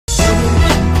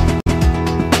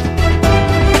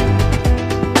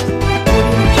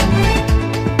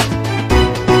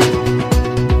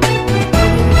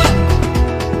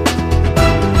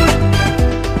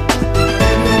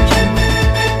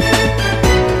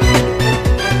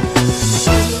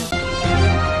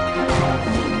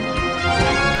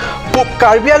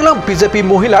Karbi Anglong BJP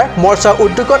মহিলাৰ মৰ্চা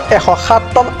উদ্যোগত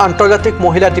 107তম আন্তৰ্জাতিক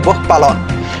মহিলা দিৱস পালন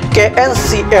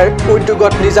KNCAৰ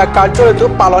উদ্যোগত নিজা কাৰ্যালয়তো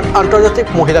পালন আন্তৰ্জাতিক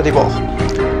মহিলা দিৱস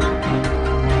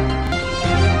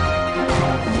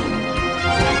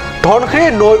ধনখিৰি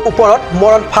নৈৰ ওপৰত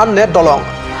মৰণ ফান্নে দলং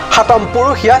হাতম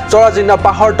পুৰুষিয়া জৰাজীৰ্ণ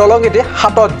বাঁহৰ দলঙেদি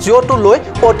হাতত জিঅটো লৈ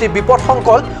অতি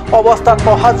বিপদসংকুল অৱস্থাত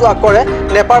অহা যোৱা কৰে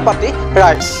নেপাৰপাতি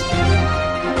ৰাইজ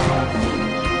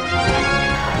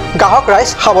গ্ৰাহক ৰাইজ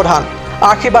সাৱধান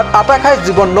আশীৰ্বাদ আটা খাই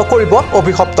জীৱন নকৰিব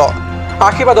অভিশপ্ত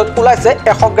আশীৰ্বাদত ওলাইছে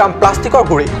 100 গ্ৰাম প্লাষ্টিকৰ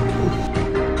গুৰি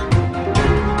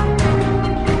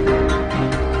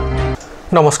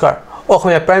নমস্কাৰ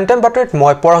অসমীয়া প্ৰাইম টাইম বাতৰিত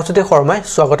মই পৰহজ্যোতি শৰ্মাই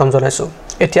স্বাগতম জনাইছো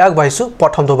এতিয়া আগবাঢ়িছো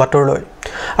প্ৰথমটো বাতৰিলৈ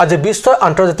আজি বিশ্ব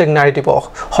আন্তৰ্জাতিক নাৰী দিৱস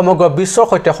সমগ্ৰ বিশ্বৰ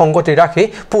সৈতে সংগতি ৰাখি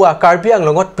পুৱা কাৰ্বি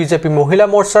আংলঙত বিজেপি মহিলা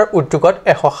মৰ্চাৰ উদ্যোগত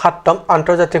 107তম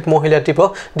আন্তৰ্জাতিক মহিলা দিৱস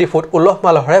ডিফুত উল্লাস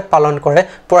মালহেৰে পালন কৰে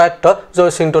প্ৰয়াত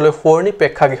জয়সিং দলৈ ফুৰণি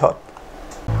প্ৰেক্ষাগৃহত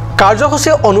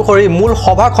কাৰ্যসূচী অনুসৰি মূল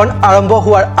সভাখন আৰম্ভ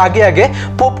হোৱাৰ আগে আগে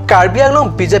পূব কাৰ্বি আংলং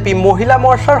বিজেপি মহিলা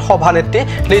মৰ্চাৰ সভানেত্ৰী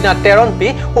লীনা তেৰণপি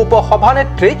উপ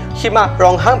সভানেত্ৰী সীমা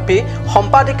ৰংহাংপি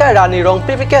সম্পাদিকা ৰাণী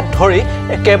ৰংপিকে ধৰি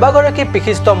কেইবাগৰাকী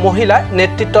বিশিষ্ট মহিলাৰ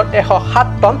নেতৃত্বত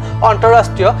 107তম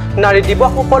আন্তঃৰাষ্ট্ৰীয় নাৰী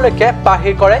দিৱস উপলক্ষে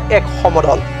বাহিৰ কৰে এক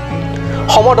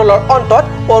সমদলৰ অন্তত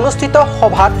অনুষ্ঠিত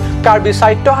সভাত কাৰ্বি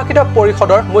স্বায়ত্তশাসিত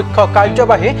পৰিষদৰ মুখ্য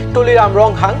কাৰ্যবাহী তুলিৰাম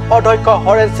ৰংহাং অধ্যক্ষ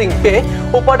হৰেন সিং পে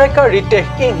উপাধ্যক্ষ ৰিতেশ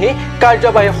ইংহি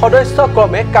কাৰ্যবাহী সদস্য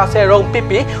ক্ৰমে কাছে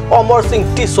ৰংপিপি অমৰ সিং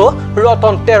টিছো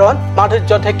ৰতন তেৰণ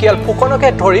মাধুৰ্য ঢেকিয়াল ফুকনকে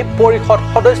ধৰি পৰিষদ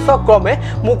সদস্য ক্ৰমে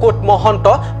মুকুট মহন্ত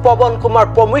পৱন কুমাৰ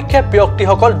প্ৰমুখ্য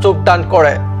ব্যক্তিসকল যোগদান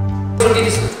কৰে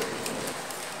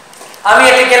আমি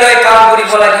একেলগে কাম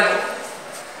কৰিব লাগিব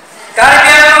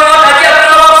কাৰ্বি আংলঙত আজি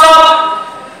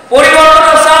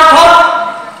পৰিৱৰ্তনৰ স্বাৰ্থত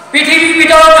পৃথিৱীৰ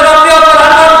ভিতৰত জনপ্ৰিয়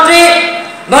প্ৰধানমন্ত্ৰী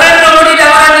নৰেন্দ্ৰ মোদী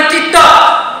ডাঙৰীয়াৰ নেতৃত্বত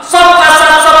সবকা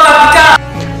সাথ সবকা বিকাশ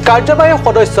কাৰ্যবাহী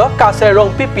সদস্য কাছে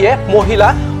ৰংপিপিয়ে মহিলা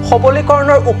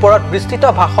সবলীকৰণৰ ওপৰত বিস্তৃত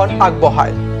ভাষণ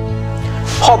আগবঢ়ায়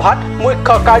সভাত মুখ্য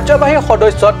কাৰ্যবাহী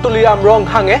সদস্য তুলিৰাম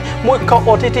ৰংহাঙে মুখ্য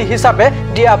অতিথি হিচাপে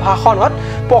দিয়া ভাষণত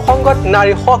প্ৰসংগত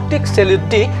নাৰী শক্তিক চেলিউট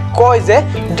দি কয় যে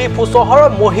ডিফু চহৰৰ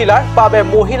মহিলাৰ বাবে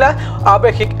মহিলা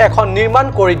আৱেশিক এখন নিৰ্মাণ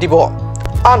কৰি দিব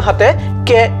আনহাতে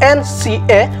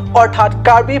KNCA অৰ্থাৎ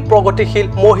কাৰ্বি প্ৰগতিশীল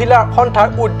মহিলাৰ সন্থাৰ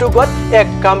উদ্যোগত এক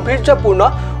গাম্ভীৰ্যপূৰ্ণ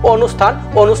অনুষ্ঠান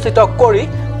অনুষ্ঠিত কৰি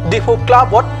ডিফু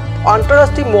ক্লাবত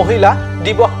আন্তঃৰাষ্ট্ৰীয় মহিলা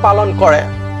দিৱস পালন কৰে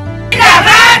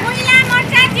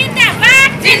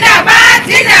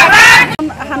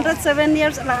 107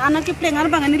 years ana ki plengar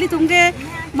bangani li tungge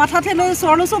matha thelo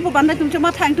sorlo so banda tumche ma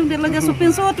thang tung delo ge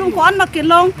supin so tung kon ma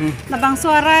kelong la bangso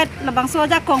arat la bangso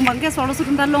ja kong bangke sorlo so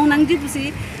tung long nang ji busi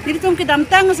ni tum ki dam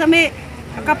tang same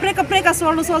kapre ka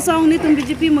sorlo so song ni tum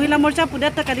BJP mohila morcha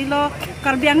pudat ta karilo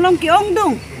Karbi Anglong ki ong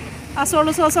dung a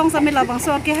sorlo so song same la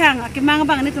bangso ke hang ki mang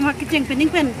bangani tum ha ki cheng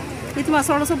pening pen ni tum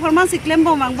sorlo so forman siklem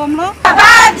bom mang bom lo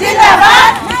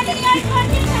jindabad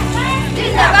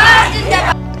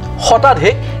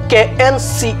শতাধিক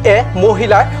KNCA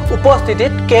মহিলাৰ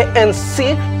উপস্থিতিত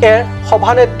KNCAৰ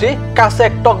সভানেত্ৰী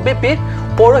কাছেক টকবিপিৰ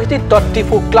পৌৰোহিত্যত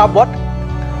ডিফু ক্লাবত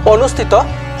অনুষ্ঠিত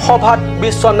সভাত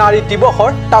বিশ্ব নাৰী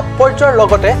দিৱসৰ তাৎপৰ্যৰ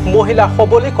লগতে মহিলা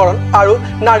সবলীকৰণ আৰু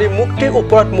নাৰী মুক্তিৰ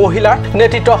ওপৰত মহিলাৰ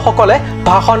নেতৃত্বসকলে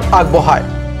ভাষণ আগবঢ়ায়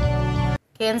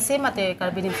KNC mate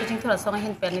karbi nim sitting thora songa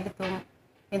hin pen bitum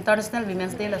International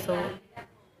Women's Day la so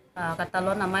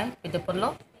katalon namai pideponlo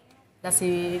lasi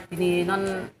bini non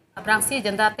abrangsi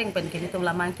jenda teng pen kini tum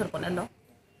lamai thur pon elo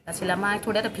lasi lamai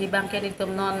thude ta phi bang ke ni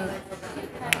tum non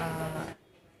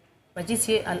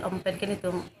bajisi al om pen kini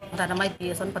tum danamai pi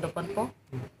son padopon po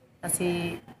lasi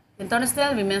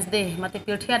International Women's Day mate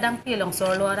pirthia dang pi long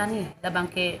sor lo arani la bang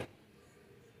ke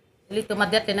li tum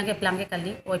adet tena ke plang ke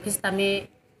kali office tami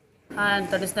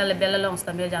international level long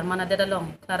tami jarmana de long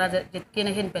tara jitkin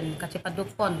hin pen kachi paduk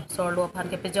pon sor lo phan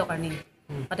ke pejo karni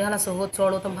pati hala sohot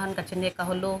solo tumhan kachine ka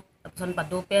holo tapson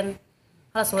padupen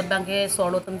hala sohot bangke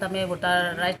solo tum tame voter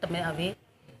right tame avi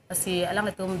asi alang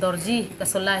tum dorji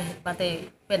kasolai pate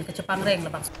pen kachapang reng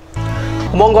labang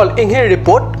মংগল ইংহিৰ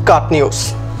report কাট news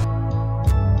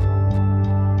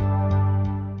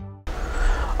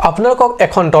আপোনালোকক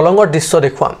এখন দলঙৰ দৃশ্য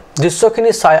দেখুৱাম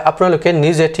দৃশ্যখিনি চাই আপোনালোকে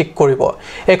নিজে ঠিক কৰিব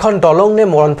এখন দলং নে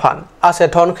মৰণ ফান আছে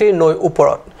ধনখিৰি নৈ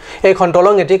ওপৰত এইখন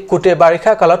দলঙেদি কুটে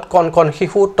বাৰিষা কালত কণ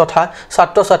শিশু তথা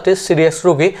ছাত্ৰ-ছাত্ৰী সিৰিয়াছ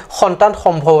ৰোগী সন্তান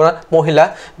সম্ভাৱনা মহিলা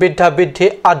বৃদ্ধি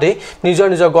আদি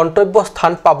নিজৰ গন্তব্য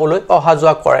স্থান পাবলৈ অহা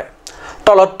যোৱা কৰে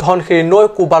তলত ধনখিৰি নৈ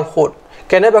কুবাল সোঁত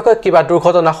কেনেবাকৈ কিবা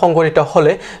দুৰ্ঘটনা সংঘটিত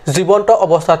হলে জীৱন্ত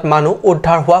অৱস্থাত মানুহ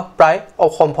উদ্ধাৰ হোৱা প্ৰায়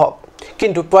অসম্ভৱ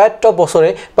কিন্তু প্ৰত্যেক বছৰে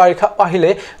বাৰিষা আহিলে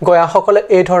গয়াসকলে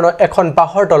এই ধৰণৰ এখন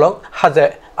বাহৰ দলং সাজে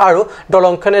আৰু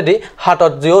দলংখনেদি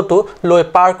হাতত জিঅটো লৈ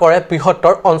পাৰ কৰে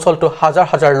বৃহত্তৰ অঞ্চলটো হাজাৰ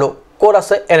হাজাৰ লোক ক'ত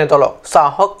আছে এনে দলং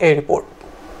চাহক এই ৰিপৰ্ট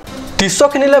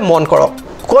দৃশ্যখিনিলে মন কৰক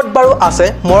ক'ত বাৰু আছে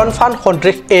মৰণফান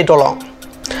সন্ত্ৰীক এই দলং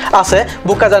আছে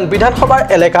বুকাজান বিধানসভাৰ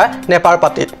এলেকা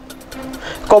নেপাৰপাতিত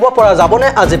ক'ব পৰা যাবনে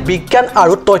আজি বিজ্ঞান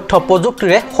আৰু তথ্য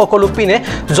প্ৰযুক্তিৰে সকলো পিনে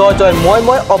জয় জয়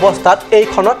ময় অৱস্থাত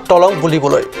এইখনত দলং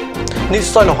বুলিবলৈ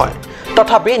নিশ্চয় নহয়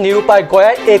তথাপি নিৰুপায়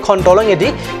গয়াই এইখন দলঙেদি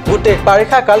গোটেই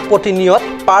বাৰিষা কাল প্ৰতিনিয়ত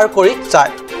পাৰ কৰি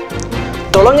যায়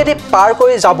দলঙেদি পাৰ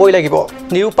কৰি যাবই লাগিব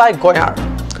নিৰুপায় গয়াৰ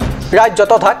ৰাজ্য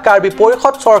তথা কাৰ্বি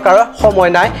পৰিষদ চৰকাৰৰ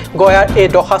সময় নাই গয়াৰ এই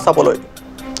দশা চাবলৈ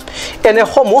এনে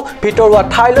সমূহ ভিতৰুৱা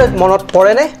ঠাইলৈ মনত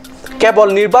পৰেনে কেৱল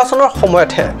নিৰ্বাচনৰ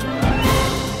সময়তহে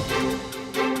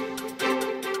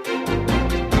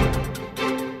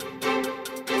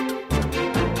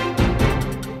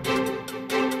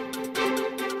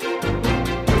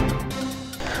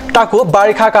তাকো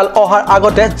বাৰিষা কাল অহাৰ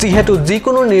আগতে যিহেতু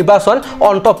যিকোনো নিৰ্বাচন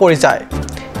অন্ত পৰি যায়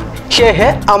সেয়েহে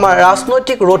আমাৰ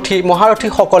ৰাজনৈতিক ৰথী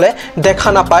মহাৰথীসকলে দেখা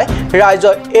নাপায়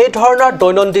ৰাইজৰ এই ধৰণৰ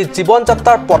দৈনন্দিন জীৱন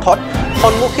যাত্ৰাৰ পথত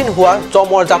সন্মুখীন হোৱা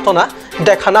জমৰ যাতনা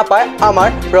দেখা নাপায় আমাৰ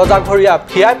ৰজাঘৰীয়া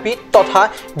VIP তথা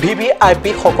VVIP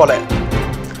সকলে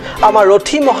আমাৰ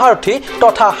ৰথী মহাৰথী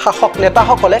তথা শাসক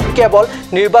নেতাসকলে কেৱল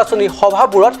নিৰ্বাচনী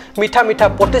সভাবোৰত মিঠা মিঠা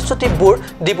প্ৰতিশ্ৰুতিবোৰ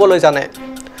দিবলৈ জানে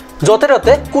যতে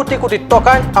ততে কোটি কোটি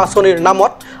টকাৰ আঁচনিৰ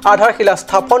নামত আধাৰশিলা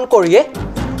স্থাপন কৰিয়ে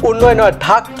উন্নয়নৰ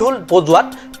ঢাক ঢোল বজোৱাত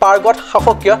পাৰ্গত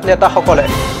শাসকীয় নেতাসকলে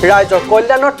ৰাইজৰ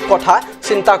কল্যাণৰ কথা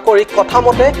চিন্তা কৰি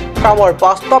কথামতে কামৰ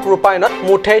বাস্তৱ ৰূপায়ণত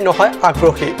মুঠেই নহয়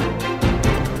আগ্ৰহী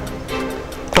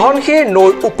ধনশিৰ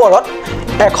নৈৰ ওপৰত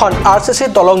এখন RCC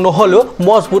দলং নহলেও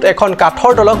মজবুত এখন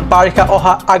কাঠৰ দলং বাৰিষা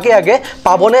অহা আগে আগে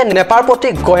পাবনে নেপাৰপতি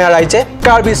গয়া ৰাইজে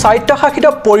কাৰ্বি স্বায়ত্তশাসিত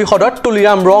পৰিষদৰ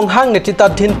তুলিৰাম ৰংহাং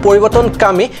নেতৃত্বাধীন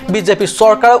পৰিৱৰ্তনকামী বিজেপি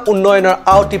চৰকাৰৰ উন্নয়নৰ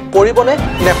আওতি পৰিবনে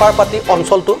নেপাৰপাতি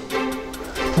অঞ্চলটো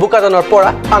বুকাজানৰ পৰা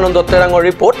আনন্দ তেৰাঙৰ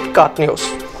ৰিপৰ্ট কাট নিউজ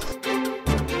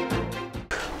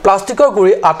প্লাষ্টিকৰ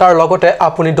গুৰি আটাৰ লগতে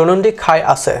আপুনি দৈনন্দিন খাই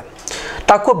আছে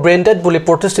তাকো ব্ৰেণ্ডেড বুলি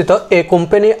প্ৰতিষ্ঠিত এই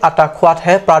কোম্পানীৰ আটা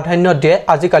খোৱাতহে প্ৰাধান্য দিয়ে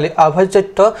আজিকালি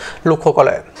আভাজ্যত্য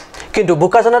লোকসকলে কিন্তু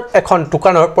বুকাজানত এখন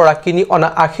দোকানৰ পৰা কিনি অনা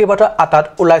আশীৰ্বাদৰ আটাত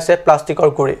ওলাইছে প্লাষ্টিকৰ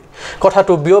গুৰি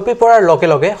কথাটো বিয়পি পৰাৰ লগে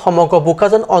লগে সমগ্ৰ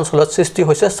বুকাজান অঞ্চলত সৃষ্টি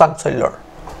হৈছে চাঞ্চল্যৰ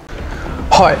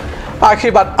হয়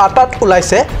আশীৰ্বাদ আটাত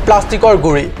ওলাইছে প্লাষ্টিকৰ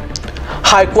গুৰি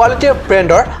হাই কোৱালিটিৰ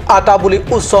ব্ৰেণ্ডৰ আটা বুলি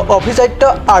উচ্চ অভিজাত্য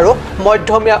আৰু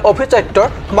মধ্যমীয়া অভিজাত্যৰ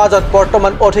মাজত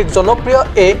বৰ্তমান অধিক জনপ্ৰিয়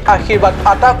এই আশীৰ্বাদ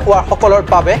আটা খোৱাৰ সকলৰ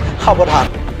বাবে সাৱধান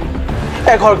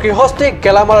এঘৰ গৃহস্থী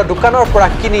গেলামালৰ দোকানৰ পৰা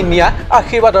কিনি নিয়া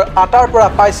আশীৰ্বাদৰ আটাৰ পৰা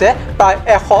পাইছে প্ৰায়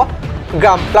 100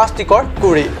 গ্ৰাম প্লাষ্টিকৰ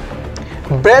গুৰি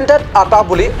ব্ৰেণ্ডেড আটা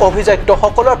বুলি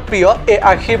অভিজাত্যসকলৰ প্ৰিয় এই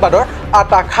আশীৰ্বাদৰ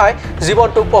আটা খাই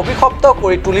জীৱনটোক অভিশপ্ত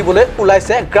কৰি তুলিবলৈ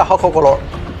ওলাইছে গ্ৰাহকসকলৰ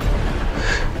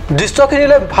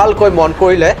দৃশ্যখিনিলৈ ভালকৈ মন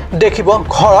কৰিলে দেখিব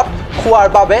ঘৰত খোৱাৰ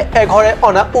বাবে এঘৰে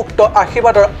অনা উক্ত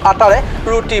আশীৰ্বাদৰ আটাৰে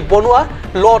ৰুটি বনোৱা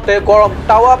লতে গৰম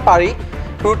টাৱা পাৰি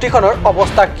ৰুটিখনৰ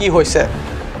অৱস্থা কি হৈছে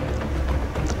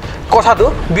কথাটো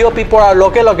বিয়পি পৰাৰ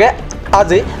লগে লগে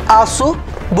আজি আসু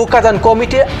বুকাজান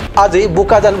কমিটিৰ আজি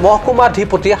বুকাজান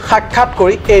মহকুমাধিপতিয়ে সাক্ষাৎ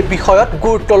কৰি এই বিষয়ত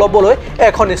গুৰুত্ব ল'বলৈ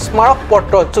এখন স্মাৰক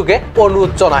পত্ৰ যোগে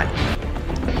অনুৰোধ জনায়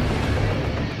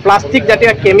প্লাষ্টিক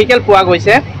জাতীয় কেমিকেল পোৱা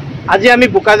গৈছে আজি আমি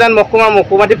বুকাজান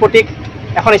মহকুমাধিপতিক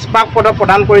এখন স্মাৰক পত্ৰ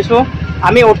প্ৰদান কৰিছোঁ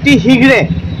আমি অতি শীঘ্ৰে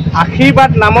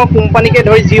আশীৰ্বাদ নামৰ কোম্পানীকে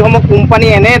ধৰি যিসমূহ কোম্পানী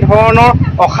এনে ধৰণৰ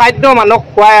অখাদ্য মানুহক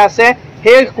খুৱাই আছে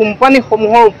সেই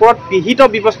কোম্পানীসমূহৰ ওপৰত বিহিত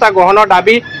ব্যৱস্থা গ্ৰহণৰ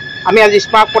দাবী আমি আজি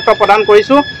স্মাৰক পত্ৰ প্ৰদান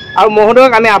কৰিছোঁ আৰু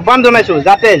মহোদয়ক আমি আহ্বান জনাইছোঁ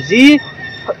যাতে যি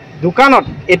দোকানত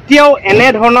এতিয়াও এনে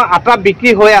ধৰণৰ আটা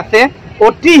বিক্ৰী হৈ আছে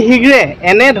অতি শীঘ্ৰে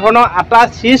এনে ধৰণৰ আটা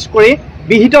চিজ কৰি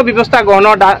বিহিত ব্যৱস্থা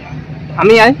গ্ৰহণৰ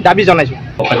আমি দাবী জনাইছোঁ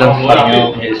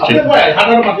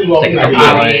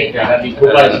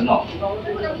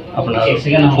আপোনাৰ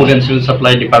ফুড এণ্ড চিভিল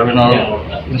ছাপ্লাই ডিপাৰ্টমেণ্টৰ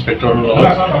ইনস্পেক্টৰৰ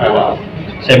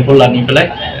চেম্পল আনি পেলাই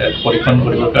পৰীক্ষণ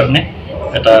কৰিবৰ কাৰণে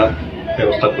এটা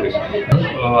ব্যৱস্থা কৰিছোঁ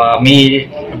আমি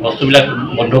বস্তুবিলাক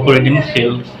বন্ধ কৰি দিম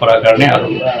চেল কৰাৰ কাৰণে আৰু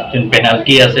যোন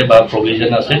পেনাল্টি আছে বা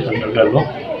প্ৰভিজন আছে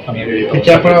আমি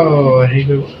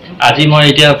আজি মই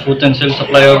এতিয়া ফুড এণ্ড চিভিল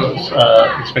ছাপ্লাইৰ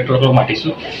ইনস্পেক্টৰক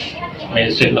মাতিছোঁ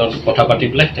কথা পাতি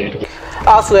পেলাই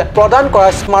আসুৱে প্ৰদান কৰা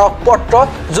স্মাৰক পত্ৰ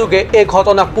যোগে এই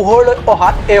ঘটনা পোহৰলৈ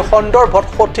অহাত এই সন্দৰ্ভত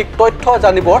সঠিক তথ্য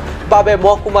জানিবৰ বাবে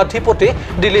মহকুমাধিপতি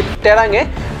দিলীপ টেৰাঙে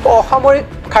অসামৰিক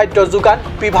খাদ্য যোগান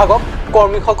বিভাগক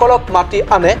কৰ্মীসকলক মাতি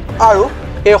আনে আৰু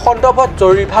এই সন্দৰ্ভত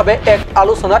জৰুৰীভাৱে এক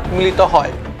আলোচনাত মিলিত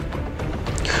হয়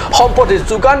সম্প্ৰতি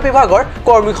যোগান বিভাগৰ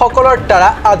কৰ্মীসকলৰ দ্বাৰা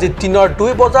আজি দিনৰ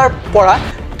 2 বজাৰ পৰা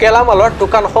গেলামালৰ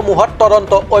দোকানসমূহত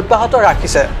তদন্ত অব্যাহত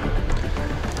ৰাখিছে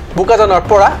বুকাজানৰ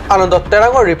পৰা আনন্দ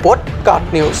তেৰাঙৰ ৰিপৰ্ট কাট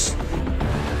নিউজ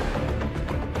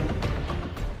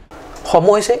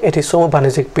সময় হৈছে এটি চমু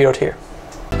বাণিজ্যিক বিৰতিৰ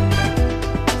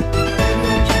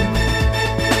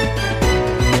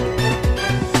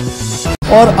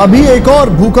और अभी एक और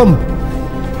भूकंप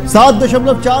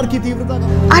 7.4 की तीव्रता का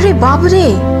अरे बाप रे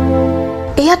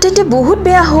एया तेते बहुत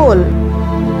बेया होल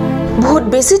बहुत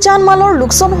बेसी जान माলৰ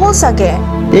লোকসান হল সাগে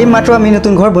এই মাত্ৰ আমি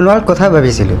নতুন ঘৰ বনোৱাৰ কথা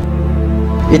ভাবিছিলো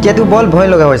এতিয়াতো বল ভয়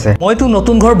লগা হৈছে মইতো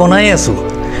নতুন ঘৰ বনাই আছো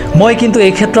মই কিন্তু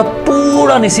এই ক্ষেত্ৰত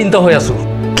পুৰা নিশ্চিন্ত হৈ আছো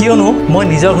কিয়নো মই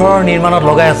নিজৰ ঘৰৰ নিৰ্মাণত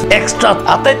লগাই আছো এক্সট্ৰা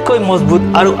আটাইতকৈ মজবুত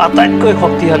আৰু আটাইতকৈ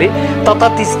শক্তিশালী টাটা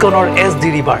টিস্কনৰ এছডি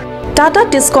ৰিবাৰ টাটা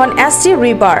টিস্কন এছডি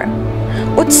ৰিবাৰ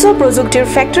উচ্চ প্ৰযুক্তিৰ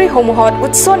ফ্যাক্টৰী সমূহত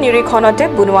উচ্চ নিৰীক্ষণতে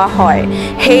বনোৱা হয়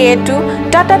হেয়েটো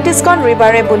টাটা টিস্কন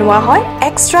ৰিবাৰে বনোৱা হয়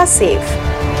এক্সট্ৰা সেফ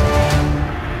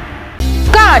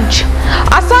কাজ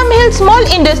Assamese Small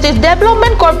Industries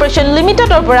Development Corporation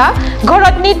Limitedৰ পৰা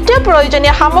ঘৰত নিত্য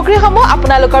প্ৰয়োজনীয় সামগ্ৰীসমূহ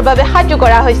আপোনালোকৰ বাবে সাজু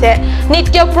কৰা হৈছে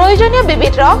নিত্য প্ৰয়োজনীয়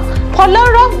বিবিধ ৰস ফলৰ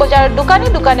ৰস বজাৰৰ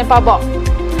দোকানে পাব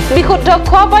বিশুদ্ধ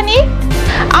খোৱা পানী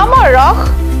আমৰ ৰস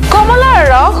কমলাৰ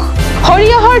ৰস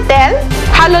হৰিহৰ তেল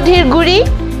হালধিৰ গুৰি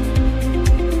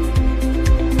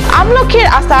আমলখিৰ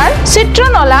আচাৰ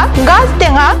চিত্ৰনলা গাজ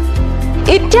টেঙা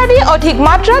ইত্যাদি অধিক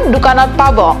মাত্ৰাত দোকানত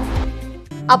পাব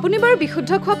আপুনি বাৰু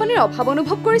বিশুদ্ধ খোৱা পানীৰ অভাৱ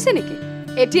অনুভৱ কৰিছে নেকি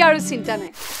এতিয়া আৰু চিন্তা নাই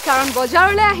কাৰণ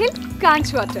বজাৰলৈ আহিল কাঞ্চ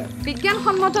ৱাটাৰ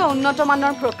বিজ্ঞানসন্মত উন্নত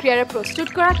মানৰ প্ৰক্ৰিয়াৰে প্ৰস্তুত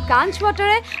কৰা কাঞ্চ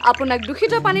ৱাটাৰে আপোনাক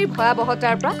দূষিত পানীৰ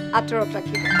ভয়াৱহতাৰ পৰা আঁতৰত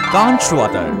ৰাখিব কাঞ্চ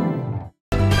ৱাটাৰ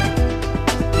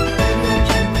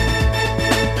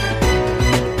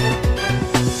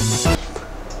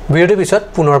বিৰতিৰ পিছত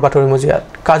পুনৰ বাতৰি মজিয়াত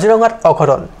কাজিৰঙাত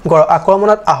অঘটন গড়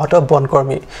আক্ৰমণত আহত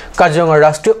বনকৰ্মী কাজিৰঙাৰ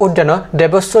ৰাষ্ট্ৰীয় উদ্যানৰ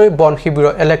দেৱশ্বৰী বন শিবিৰ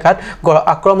এলেকাত গড়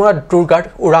আক্ৰমণত দুৰ্গাৰ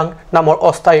উৰাং নামৰ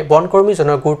অস্থায়ী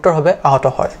বনকৰ্মীজনৰ গুৰুতৰভাৱে আহত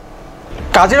হয়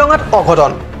কাজিৰঙাত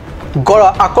অঘটন গড়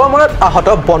আক্ৰমণত আহত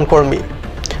বনকৰ্মী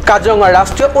কাজিৰঙা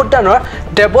ৰাষ্ট্ৰীয় উদ্যানৰ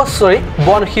দেৱশ্বৰী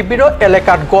বন শিবিৰ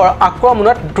এলেকাত গড়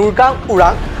আক্ৰমণত দুৰ্গাং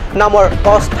উৰাং নামৰ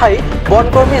অস্থায়ী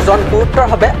বনকৰ্মীজন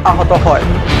গুৰুতৰভাৱে আহত হয়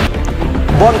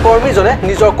বনকৰ্মীজনে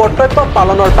নিজৰ কৰ্তব্য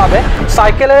পালনৰ বাবে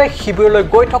চাইকেলেৰে শিবিৰলৈ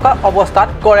গৈ থকা অৱস্থাত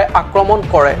গড়ে আক্ৰমণ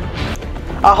কৰে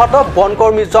আহত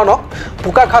বনকৰ্মীজনক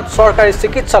বোকাখাট চৰকাৰী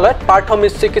চিকিৎসালয়ত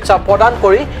প্ৰাথমিক চিকিৎসা প্ৰদান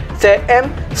কৰি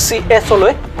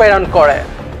JMCHলৈ প্ৰেৰণ কৰে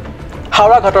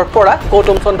হাওৰাঘাটৰ পৰা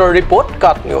গৌতম চন্দ্ৰৰ ৰিপৰ্ট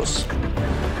কাট নিউজ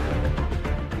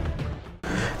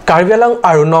কাৰ্বি আংলং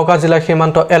আৰু নগাঁও জিলাৰ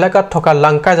সীমান্ত এলেকাত থকা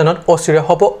লাংকাইজানত অচিৰে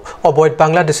হ'ব অবৈধ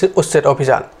বাংলাদেশীৰ উচ্ছেদ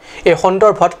অভিযান এই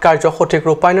সন্দৰ্ভত কাৰ্য সঠিক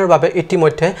ৰূপায়ণৰ বাবে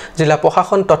ইতিমধ্যে জিলা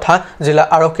প্ৰশাসন তথা জিলা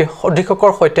আৰক্ষী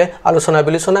অধীক্ষকৰ সৈতে আলোচনা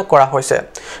বিলোচনা কৰা হৈছে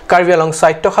কাৰ্বি আংলং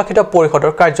স্বায়ত্তশাসিত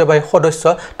পৰিষদৰ কাৰ্যবাহী সদস্য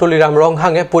তুলিৰাম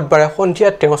ৰংহাঙে বুধবাৰে সন্ধিয়া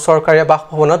তেওঁ চৰকাৰী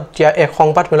বাসভৱনত দিয়া এক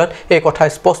সংবাদমেলত এই কথা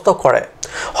স্পষ্ট কৰে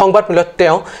সংবাদমেলত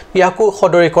তেওঁ ইয়াকো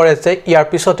সদৰি কৰে যে ইয়াৰ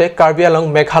পিছতে কাৰ্বি আংলং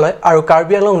মেঘালয় আৰু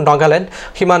কাৰ্বি আংলং নাগালেণ্ড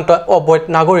সীমান্ত অবৈধ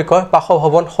নাগৰিকৰ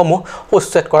বাসভৱনসমূহ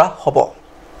উচ্ছেদ কৰা হ'ব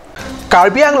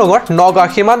কাৰ্বি আংলঙৰ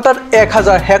নগাঁও সীমান্তৰ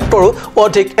 1000 হেক্টৰো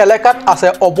অধিক এলেকাত আছে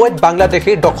অবৈধ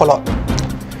বাংলাদেশীৰ দখলত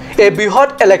এই বৃহৎ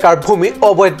এলেকাৰ ভূমি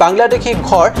অবৈধ বাংলাদেশী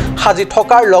ঘৰ সাজি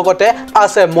থকাৰ লগতে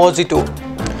আছে মছজিদো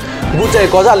গুজে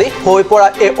গজালি হৈ পৰা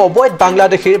এই অবৈধ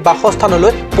বাংলাদেশীৰ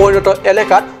বাসস্থানলৈ পৰিণত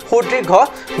এলেকাত সুদীৰ্ঘ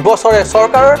বছৰে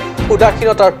চৰকাৰৰ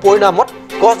উদাসীনতাৰ পৰিণামত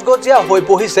গজগজীয়া হৈ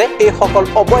বহিছে এই সকল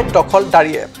অবৈধ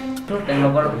দখলদাৰীয়ে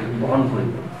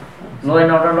ল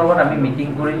এণ্ড অৰ্ডাৰ লগত আমি মিটিং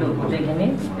কৰিলোঁ গোটেইখিনি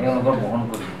তেওঁলোকৰ বহন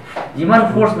কৰিলোঁ যিমান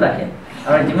ফ'ৰ্চ লাগে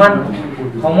আৰু যিমান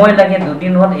সময় লাগে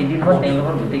দুদিন হ'ল এদিন হ'ল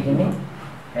তেওঁলোকৰ গোটেইখিনি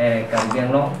কাৰ্বি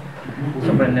আংলং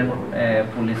চুপাৰিনটেণ্ডেণ্ট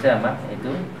পুলিচে আমাক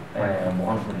এইটো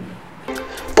বহন কৰিলে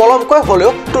পলমকৈ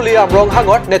হ'লেও তুলিৰাম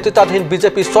ৰংহাঙৰ নেতৃত্বাধীন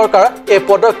বিজেপি চৰকাৰৰ এই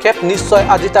পদক্ষেপ নিশ্চয়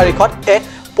আজি তাৰিখত এক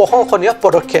প্ৰশংসনীয়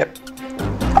পদক্ষেপ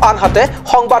আনহাতে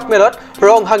সংবাদমেলত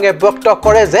ৰংহাঙে ব্যক্ত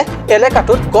কৰে যে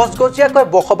এলেকাটোত গজগজীয়াকৈ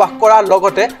বসবাস কৰাৰ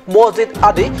লগতে মছজিদ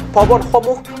আদি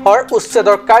ভৱনসমূহৰ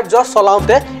উচ্ছেদৰ কাৰ্য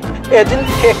চলাওঁতে এদিন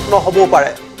শেষ নহ'বও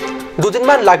পাৰে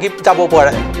দুদিনমান লাগি যাব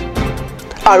পাৰে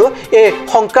আৰু এই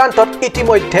সংক্ৰান্তত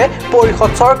ইতিমধ্যে পৰিষদ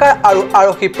চৰকাৰ আৰু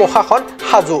আৰক্ষী প্ৰশাসন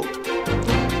সাজু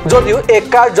যদিও এই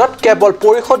কাৰ্যত কেৱল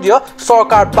পৰিষদীয়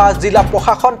চৰকাৰ বা জিলা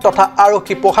প্ৰশাসন তথা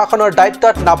আৰক্ষী প্ৰশাসনৰ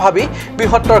দায়িত্বত নাভাবি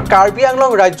বৃহত্তৰ কাৰ্বি আংলং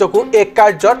ৰাজ্যকো এই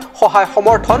কাৰ্যত সহায়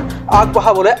সমৰ্থন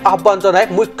আগবঢ়াবলৈ আহ্বান জনায়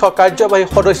মুখ্য কাৰ্যবাহী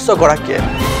সদস্যগৰাকীয়ে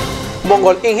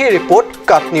মংগল ইংহি ৰিপৰ্ট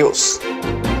কাট নিউজ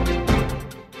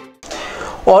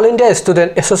অল ইণ্ডিয়া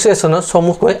ষ্টুডেণ্ট এছ'চিয়েশ্যনৰ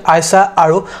চমুকৈ আইছা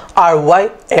আৰু RY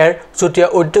এৰ যুটীয়া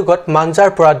উদ্যোগত মাঞ্জাৰ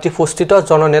পৰা ডিফুস্থিত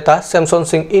জননেতা চেমছন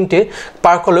সিং ইণ্টিৰ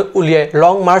পাৰ্কলৈ উলিয়াই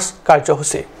লং মাৰ্চ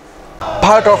কাৰ্যসূচী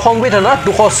ভাৰতৰ সংবিধানৰ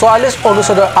 244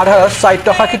 অনুচ্ছেদৰ আধাৰত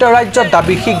স্বায়ত্তশাসিত ৰাজ্যৰ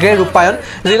দাবী শীঘ্ৰে ৰূপায়ণ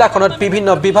জিলাখনত বিভিন্ন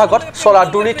বিভাগত চলা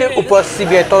দুৰ্নীতিৰ ওপৰত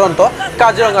CBI তদন্ত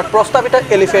কাজিৰঙাত প্ৰস্তাৱিত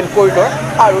এলিফেণ্ট কৰিডৰ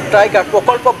আৰু টাইগাৰ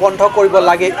প্ৰকল্প বন্ধ কৰিব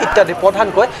লাগে ইত্যাদি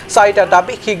প্ৰধানকৈ চাৰিটা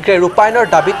দাবী শীঘ্ৰে ৰূপায়ণৰ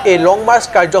দাবীত এই লং মাৰ্চ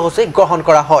কাৰ্যসূচী গ্ৰহণ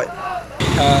কৰা হয়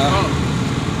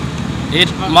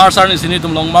 8 March arni sini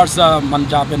tum long march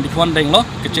manja pen difon deng lo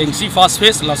kecheng si fast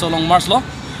phase laso long march lo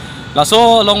laso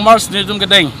long march ni tum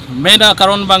kedeng mena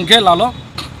karon bangke lalo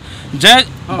je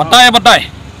batai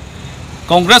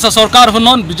Congress sarkar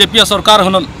hunon BJP sarkar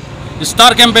hunon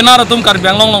star campaigner tum kar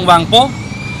banglong long bangpo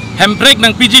hemprek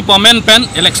nang PG pomen pen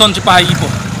election chipai ipo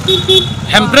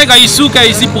hemprek isu ka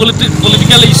isi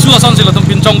political issue ason sila tum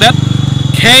pinchong det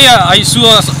kheya isu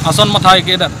ason mathai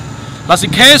ke dat lasi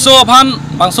kheso phan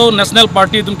bangso national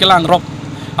party tum kelang rok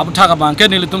abu thaga bangke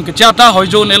nili tum ke chata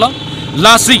hoijo nelo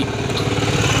lasi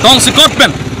tong sikot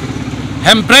pen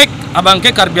hemprek abangke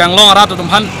karbianglong ara tum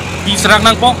phan pisrak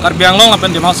nang po karbianglong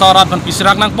apen di masa arat pan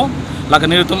pisrak nang po laga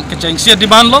nili tum ke chengsia di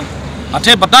ban lo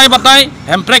athe batai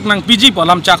hemprek nang PG po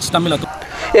lam chak stamila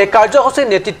এই কাৰ্যসূচীৰ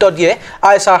নেতৃত্ব দিয়ে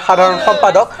ISR সাধাৰণ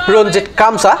সম্পাদক ৰঞ্জিত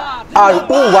কামছা আৰু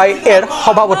UYAৰ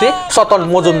সভাপতি চতন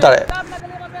মজুমদাৰে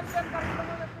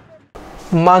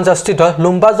মানজাস্থিত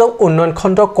লুম্বাজং উন্নয়ন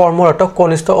খণ্ড কৰ্মৰত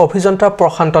কনিষ্ঠ অভিযন্তা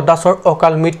প্ৰশান্ত দাসৰ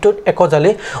অকাল মৃত্যুত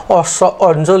একজালি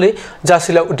অঞ্জলি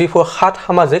যাচিলে ডিফু 7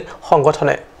 সামাজিক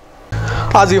সংগঠনে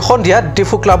আজি সন্ধিয়া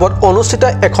ডিফু ক্লাবত অনুষ্ঠিত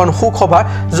এখন সুখভাৰ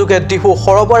যোগে ডিফু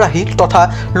সৰবৰাহী তথা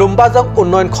লুম্বাজং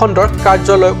উন্নয়ন খণ্ডৰ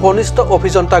কাৰ্যালয় কনিষ্ঠ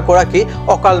অভিযন্তা গৰাকী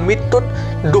অকাল মৃত্যুত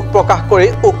দুখ প্ৰকাশ কৰি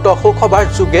উক্ত সুখভাৰ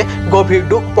যোগে গভীৰ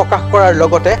দুখ প্ৰকাশ কৰাৰ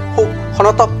লগতে সুখ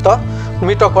সনতপ্ত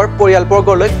মৃতকৰ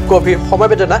পৰিয়ালবৰ্গলৈ গভীৰ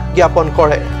সমবেদনা জ্ঞাপন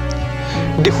কৰে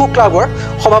ডিফু ক্লাবৰ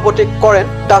সভাপতি কৰেন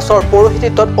দাসৰ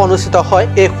পৌৰোহিত্যত অনুষ্ঠিত হয়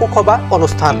এই সুখভা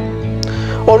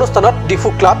অনুষ্ঠানত ডিফু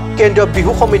ক্লাব কেন্দ্ৰীয়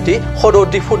বিহু সমিতি সদৌ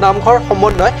ডিফু নামঘৰ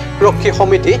সমন্বয় ৰক্ষী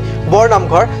সমিতি বৰ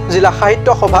নামঘৰ জিলা সাহিত্য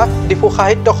সভা ডিফু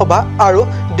সাহিত্য সভা আৰু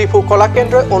ডিফু কলা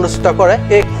কেন্দ্ৰই অনুষ্ঠিত কৰে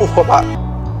এই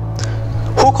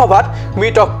সুখভাত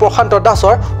মৃতক প্ৰশান্ত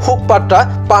দাসৰ শোকবাৰ্তা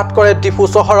পাঠ কৰে ডিফু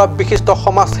চহৰৰ বিশিষ্ট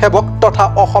সমাজ সেৱক তথা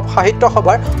অসম সাহিত্য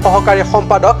সভাৰ সহকাৰী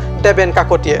সম্পাদক দেবেন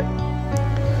কাকতিয়ে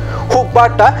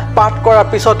শোকবাৰ্তা পাঠ কৰাৰ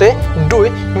পিছতে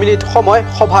 2 মিনিট সময়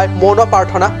সভায় মৌন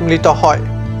প্ৰাৰ্থনা মিলিত হয়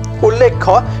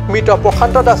উল্লেখ্য মৃত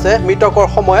প্ৰশান্ত দাসে মৃতকৰ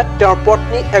সময়ত তেওঁৰ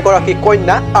পত্নী এগৰাকী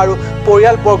কন্যা আৰু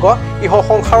পৰিয়ালবৰ্গ ইহ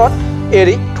সংসাৰত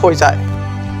এৰি থৈ যায়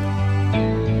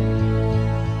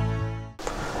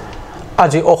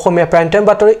আজি অসমীয়া প্ৰাইম টাইম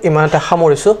বাতৰি ইমানতে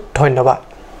সামৰিছো ধন্যবাদ